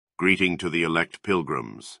Greeting to the elect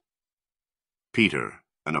pilgrims. Peter,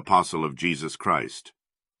 an apostle of Jesus Christ,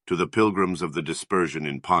 to the pilgrims of the dispersion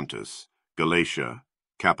in Pontus, Galatia,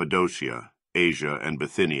 Cappadocia, Asia, and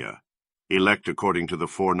Bithynia, elect according to the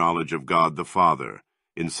foreknowledge of God the Father,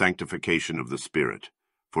 in sanctification of the Spirit,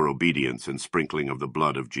 for obedience and sprinkling of the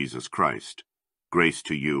blood of Jesus Christ. Grace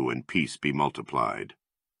to you and peace be multiplied.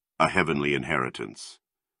 A heavenly inheritance.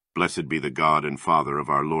 Blessed be the God and Father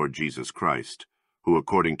of our Lord Jesus Christ, who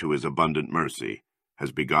according to his abundant mercy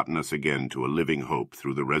has begotten us again to a living hope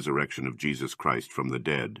through the resurrection of Jesus Christ from the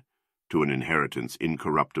dead, to an inheritance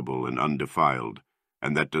incorruptible and undefiled,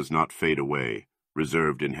 and that does not fade away,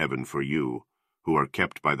 reserved in heaven for you, who are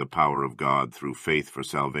kept by the power of God through faith for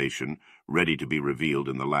salvation, ready to be revealed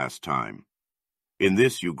in the last time. In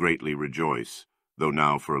this you greatly rejoice, though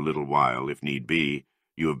now for a little while, if need be,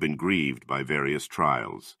 you have been grieved by various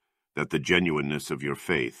trials, that the genuineness of your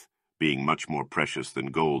faith, being much more precious than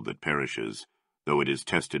gold that perishes, though it is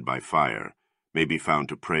tested by fire, may be found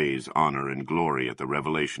to praise, honor, and glory at the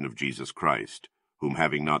revelation of Jesus Christ, whom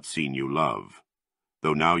having not seen you love.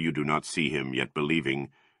 Though now you do not see him, yet believing,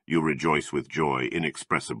 you rejoice with joy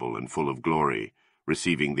inexpressible and full of glory,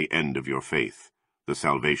 receiving the end of your faith, the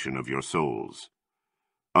salvation of your souls.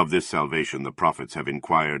 Of this salvation the prophets have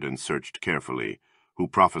inquired and searched carefully, who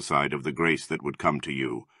prophesied of the grace that would come to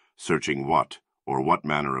you, searching what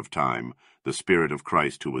manner of time the Spirit of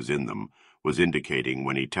Christ who was in them was indicating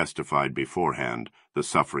when he testified beforehand the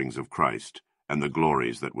sufferings of Christ and the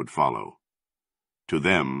glories that would follow. To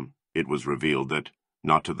them it was revealed that,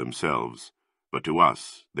 not to themselves, but to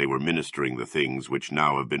us, they were ministering the things which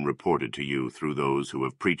now have been reported to you through those who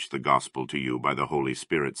have preached the gospel to you by the Holy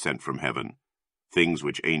Spirit sent from heaven, things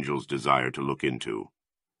which angels desire to look into,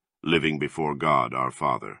 living before God our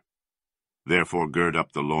Father. Therefore gird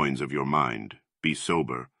up the loins of your mind, be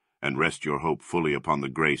sober, and rest your hope fully upon the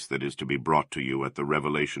grace that is to be brought to you at the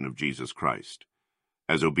revelation of Jesus Christ.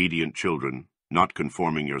 As obedient children, not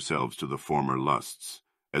conforming yourselves to the former lusts,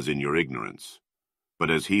 as in your ignorance, but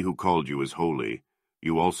as he who called you is holy,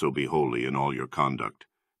 you also be holy in all your conduct,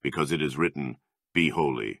 because it is written, Be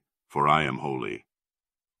holy, for I am holy.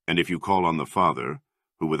 And if you call on the Father,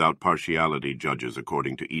 who without partiality judges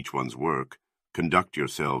according to each one's work, conduct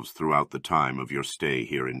yourselves throughout the time of your stay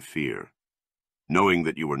here in fear, knowing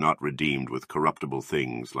that you were not redeemed with corruptible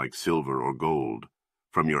things like silver or gold,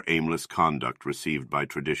 from your aimless conduct received by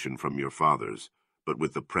tradition from your fathers, but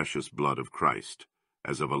with the precious blood of Christ,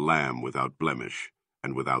 as of a lamb without blemish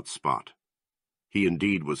and without spot. He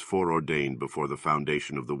indeed was foreordained before the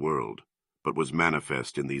foundation of the world, but was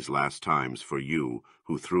manifest in these last times for you,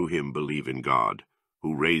 who through him believe in God,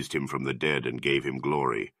 who raised him from the dead and gave him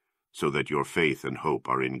glory, so that your faith and hope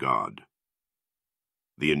are in God.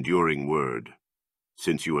 The enduring word,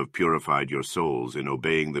 since you have purified your souls in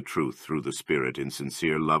obeying the truth through the Spirit in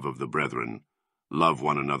sincere love of the brethren, love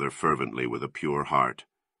one another fervently with a pure heart,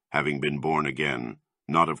 having been born again,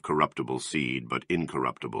 not of corruptible seed, but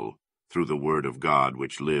incorruptible, through the word of God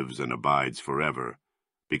which lives and abides forever,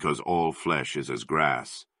 because all flesh is as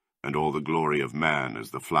grass, and all the glory of man as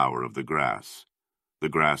the flower of the grass. The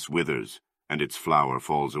grass withers, and its flower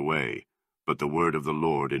falls away, but the word of the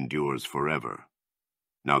Lord endures forever.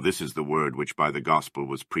 Now this is the word which by the gospel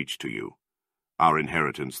was preached to you, our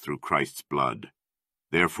inheritance through Christ's blood.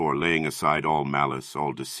 Therefore, laying aside all malice,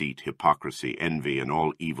 all deceit, hypocrisy, envy, and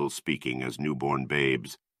all evil speaking as newborn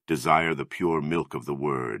babes, desire the pure milk of the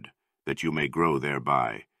word, that you may grow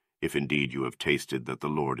thereby, if indeed you have tasted that the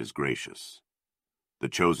Lord is gracious. The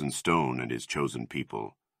chosen stone and his chosen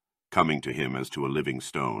people, coming to him as to a living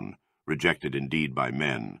stone, rejected indeed by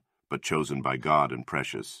men, but chosen by God and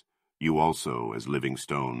precious, you also, as living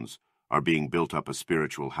stones, are being built up a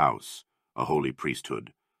spiritual house, a holy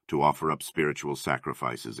priesthood, to offer up spiritual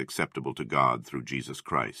sacrifices acceptable to God through Jesus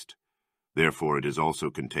Christ. Therefore it is also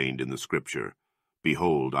contained in the Scripture,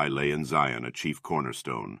 Behold, I lay in Zion a chief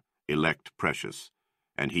cornerstone, elect precious,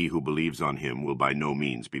 and he who believes on him will by no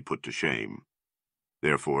means be put to shame.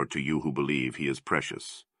 Therefore to you who believe he is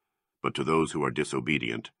precious. But to those who are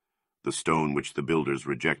disobedient, the stone which the builders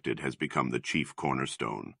rejected has become the chief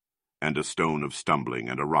cornerstone, and a stone of stumbling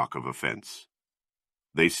and a rock of offense.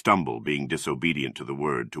 They stumble, being disobedient to the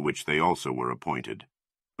word to which they also were appointed.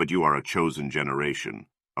 But you are a chosen generation,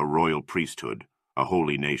 a royal priesthood, a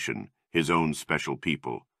holy nation, his own special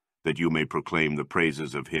people, that you may proclaim the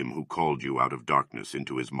praises of him who called you out of darkness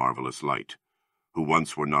into his marvelous light, who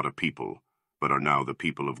once were not a people, but are now the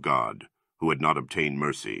people of God, who had not obtained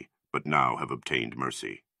mercy, but now have obtained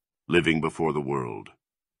mercy, living before the world.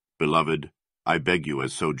 Beloved, I beg you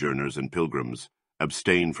as sojourners and pilgrims,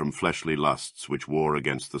 abstain from fleshly lusts which war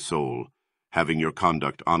against the soul, having your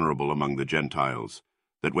conduct honorable among the Gentiles,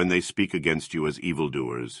 that when they speak against you as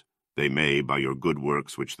evildoers, they may, by your good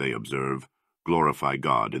works which they observe, glorify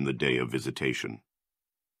God in the day of visitation.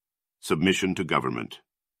 Submission to government.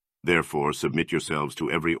 Therefore submit yourselves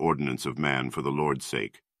to every ordinance of man for the Lord's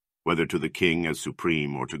sake, whether to the king as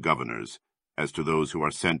supreme or to governors, as to those who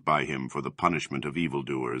are sent by him for the punishment of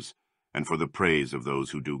evildoers, and for the praise of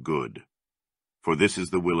those who do good. For this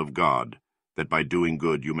is the will of God, that by doing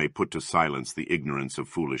good you may put to silence the ignorance of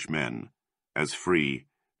foolish men, as free,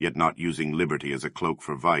 yet not using liberty as a cloak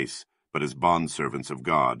for vice, but as bondservants of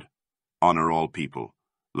God. Honor all people,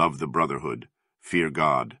 love the brotherhood, fear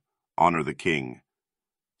God, honor the king.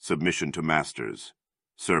 Submission to masters.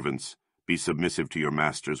 Servants, be submissive to your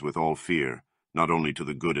masters with all fear, not only to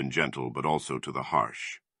the good and gentle, but also to the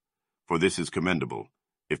harsh. For this is commendable,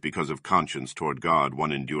 if because of conscience toward God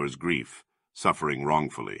one endures grief, suffering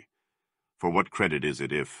wrongfully. For what credit is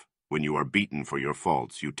it if, when you are beaten for your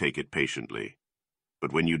faults, you take it patiently?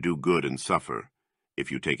 But when you do good and suffer,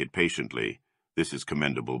 if you take it patiently, this is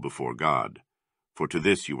commendable before God. For to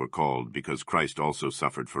this you were called, because Christ also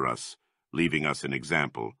suffered for us, leaving us an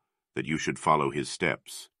example, that you should follow his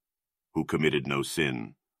steps, who committed no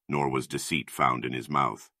sin, nor was deceit found in his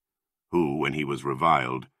mouth, who, when he was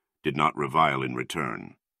reviled, did not revile in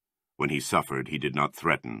return. When he suffered, he did not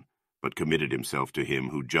threaten, but committed himself to him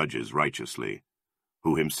who judges righteously,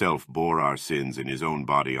 who himself bore our sins in his own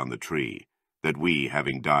body on the tree, that we,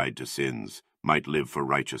 having died to sins, might live for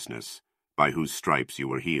righteousness, by whose stripes you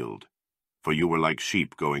were healed. For you were like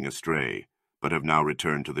sheep going astray, but have now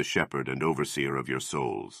returned to the shepherd and overseer of your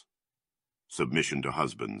souls. Submission to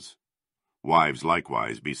husbands. Wives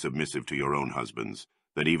likewise be submissive to your own husbands,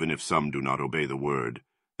 that even if some do not obey the word,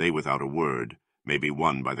 they without a word may be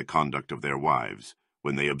won by the conduct of their wives,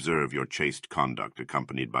 when they observe your chaste conduct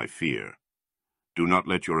accompanied by fear. Do not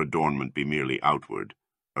let your adornment be merely outward,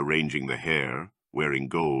 arranging the hair, wearing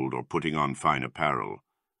gold, or putting on fine apparel.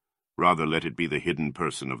 Rather let it be the hidden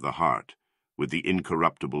person of the heart, with the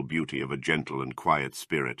incorruptible beauty of a gentle and quiet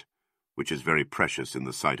spirit, which is very precious in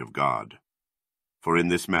the sight of God. For in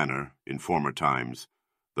this manner, in former times,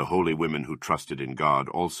 the holy women who trusted in God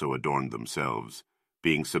also adorned themselves,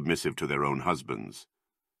 being submissive to their own husbands,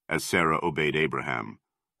 as Sarah obeyed Abraham,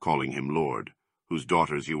 calling him Lord, whose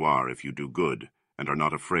daughters you are if you do good, and are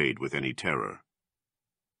not afraid with any terror.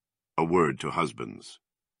 A word to husbands.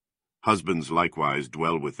 Husbands likewise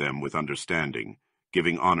dwell with them with understanding,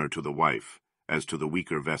 giving honor to the wife, as to the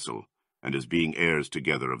weaker vessel, and as being heirs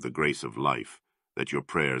together of the grace of life, that your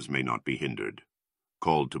prayers may not be hindered.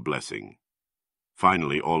 Called to blessing.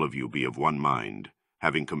 Finally, all of you be of one mind,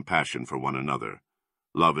 having compassion for one another.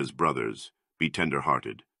 Love as brothers, be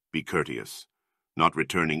tender-hearted, be courteous, not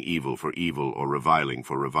returning evil for evil or reviling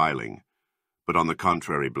for reviling, but on the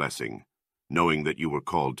contrary blessing, knowing that you were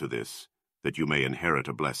called to this, that you may inherit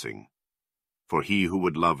a blessing. For he who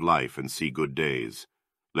would love life and see good days,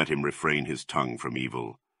 let him refrain his tongue from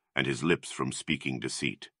evil, and his lips from speaking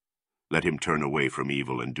deceit. Let him turn away from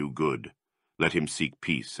evil and do good. Let him seek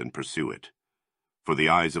peace and pursue it. For the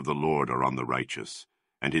eyes of the Lord are on the righteous,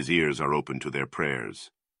 and his ears are open to their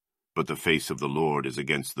prayers. But the face of the Lord is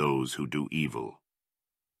against those who do evil.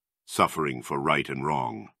 Suffering for right and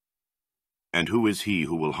wrong. And who is he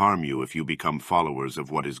who will harm you if you become followers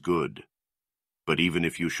of what is good? But even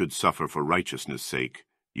if you should suffer for righteousness' sake,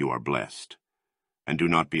 you are blessed. And do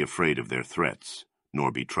not be afraid of their threats,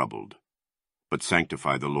 nor be troubled. But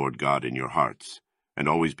sanctify the Lord God in your hearts, and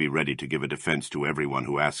always be ready to give a defense to everyone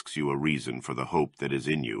who asks you a reason for the hope that is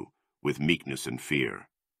in you, with meekness and fear,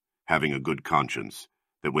 having a good conscience,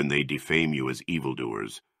 that when they defame you as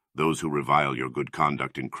evildoers, those who revile your good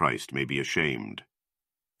conduct in Christ may be ashamed.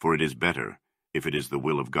 For it is better, if it is the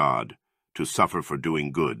will of God, to suffer for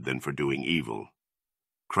doing good than for doing evil.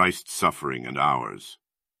 Christ's suffering and ours.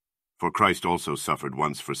 For Christ also suffered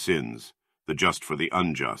once for sins, the just for the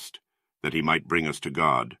unjust, that he might bring us to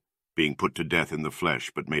God, being put to death in the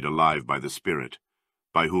flesh, but made alive by the Spirit,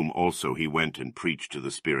 by whom also he went and preached to the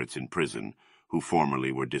spirits in prison, who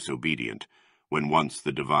formerly were disobedient, when once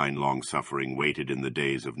the divine long-suffering waited in the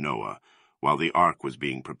days of Noah, while the ark was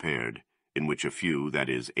being prepared, in which a few, that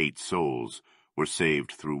is, 8 souls, were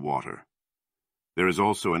saved through water. There is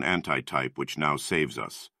also an antitype which now saves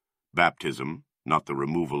us, baptism, not the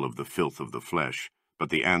removal of the filth of the flesh, but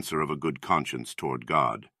the answer of a good conscience toward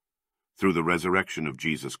God, through the resurrection of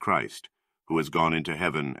Jesus Christ, who has gone into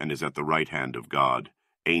heaven and is at the right hand of God,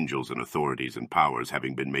 angels and authorities and powers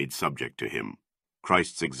having been made subject to him.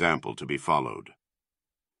 Christ's example to be followed.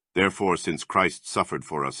 Therefore, since Christ suffered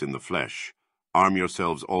for us in the flesh, arm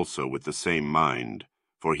yourselves also with the same mind,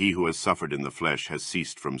 for he who has suffered in the flesh has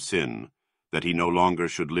ceased from sin, that he no longer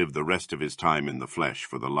should live the rest of his time in the flesh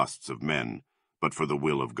for the lusts of men, but for the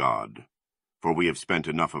will of God. For we have spent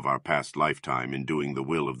enough of our past lifetime in doing the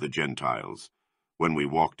will of the Gentiles, when we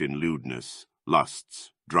walked in lewdness,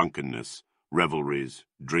 lusts, drunkenness, revelries,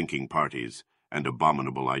 drinking parties, and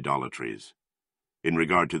abominable idolatries. In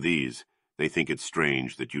regard to these, they think it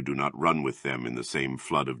strange that you do not run with them in the same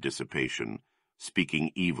flood of dissipation,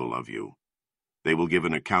 speaking evil of you. They will give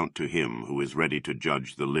an account to him who is ready to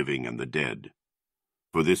judge the living and the dead.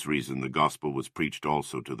 For this reason the gospel was preached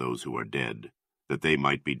also to those who are dead, that they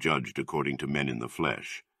might be judged according to men in the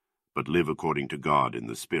flesh, but live according to God in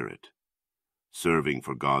the Spirit, serving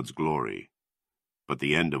for God's glory. But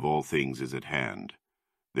the end of all things is at hand.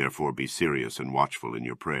 Therefore be serious and watchful in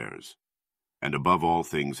your prayers. And above all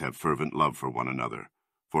things have fervent love for one another,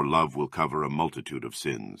 for love will cover a multitude of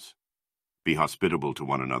sins. Be hospitable to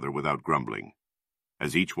one another without grumbling.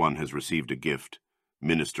 As each one has received a gift,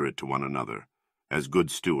 minister it to one another, as good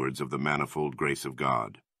stewards of the manifold grace of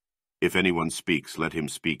God. If anyone speaks, let him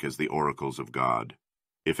speak as the oracles of God.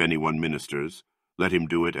 If anyone ministers, let him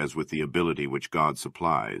do it as with the ability which God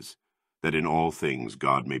supplies, that in all things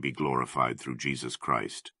God may be glorified through Jesus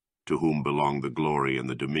Christ, to whom belong the glory and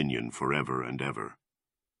the dominion forever and ever.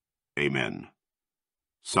 Amen.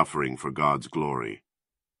 Suffering for God's glory.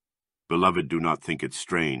 Beloved, do not think it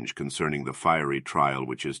strange concerning the fiery trial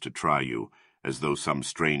which is to try you, as though some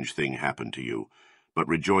strange thing happened to you, but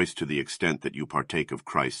rejoice to the extent that you partake of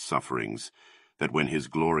Christ's sufferings, that when his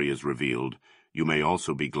glory is revealed, you may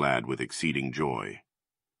also be glad with exceeding joy.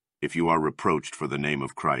 If you are reproached for the name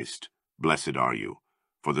of Christ, blessed are you,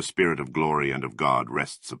 for the Spirit of glory and of God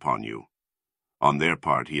rests upon you. On their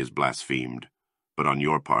part he is blasphemed, but on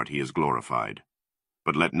your part he is glorified.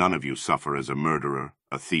 But let none of you suffer as a murderer,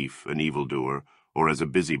 a thief, an evildoer, or as a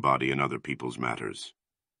busybody in other people's matters.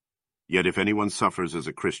 Yet if anyone suffers as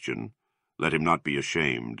a Christian, let him not be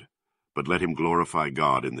ashamed, but let him glorify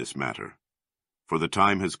God in this matter. For the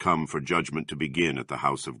time has come for judgment to begin at the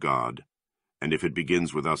house of God, and if it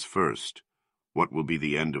begins with us first, what will be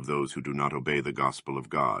the end of those who do not obey the gospel of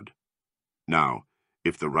God? Now,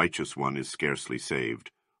 if the righteous one is scarcely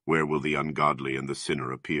saved, where will the ungodly and the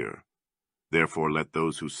sinner appear? Therefore let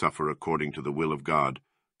those who suffer according to the will of God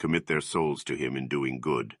commit their souls to him in doing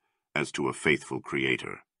good, as to a faithful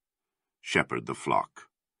Creator. Shepherd the flock.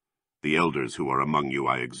 The elders who are among you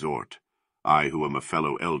I exhort, I who am a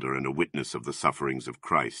fellow elder and a witness of the sufferings of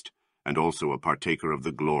Christ, and also a partaker of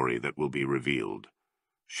the glory that will be revealed.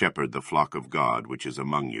 Shepherd the flock of God which is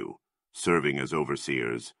among you, serving as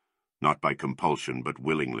overseers, not by compulsion but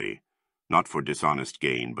willingly, not for dishonest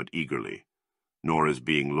gain but eagerly, nor as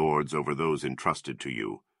being lords over those entrusted to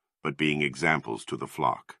you, but being examples to the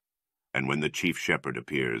flock. And when the chief shepherd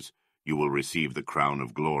appears, you will receive the crown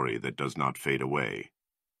of glory that does not fade away.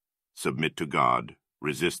 Submit to God,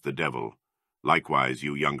 resist the devil. Likewise,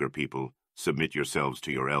 you younger people, submit yourselves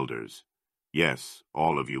to your elders. Yes,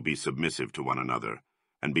 all of you be submissive to one another,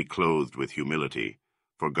 and be clothed with humility,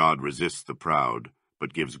 for God resists the proud,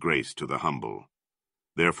 but gives grace to the humble.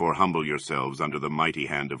 Therefore humble yourselves under the mighty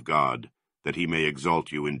hand of God, that he may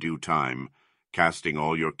exalt you in due time, casting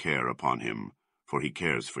all your care upon him, for he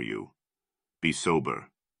cares for you. Be sober,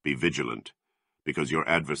 be vigilant, because your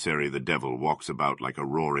adversary the devil walks about like a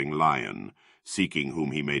roaring lion, seeking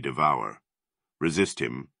whom he may devour. Resist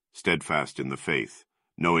him, steadfast in the faith,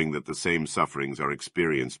 knowing that the same sufferings are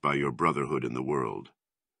experienced by your brotherhood in the world.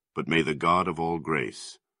 But may the God of all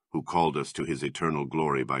grace, who called us to his eternal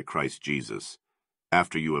glory by Christ Jesus,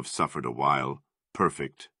 after you have suffered a while,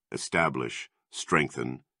 perfect, establish,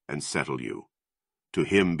 strengthen, and settle you. To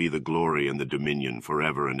him be the glory and the dominion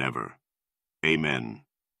forever and ever. Amen.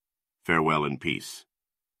 Farewell and peace.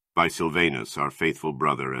 By Silvanus, our faithful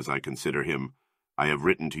brother, as I consider him, I have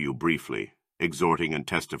written to you briefly, exhorting and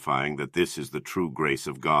testifying that this is the true grace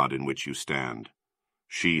of God in which you stand.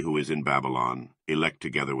 She who is in Babylon, elect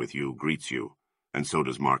together with you, greets you, and so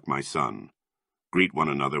does Mark my son. Greet one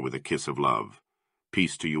another with a kiss of love.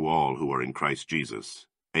 Peace to you all who are in Christ Jesus.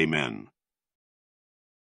 Amen.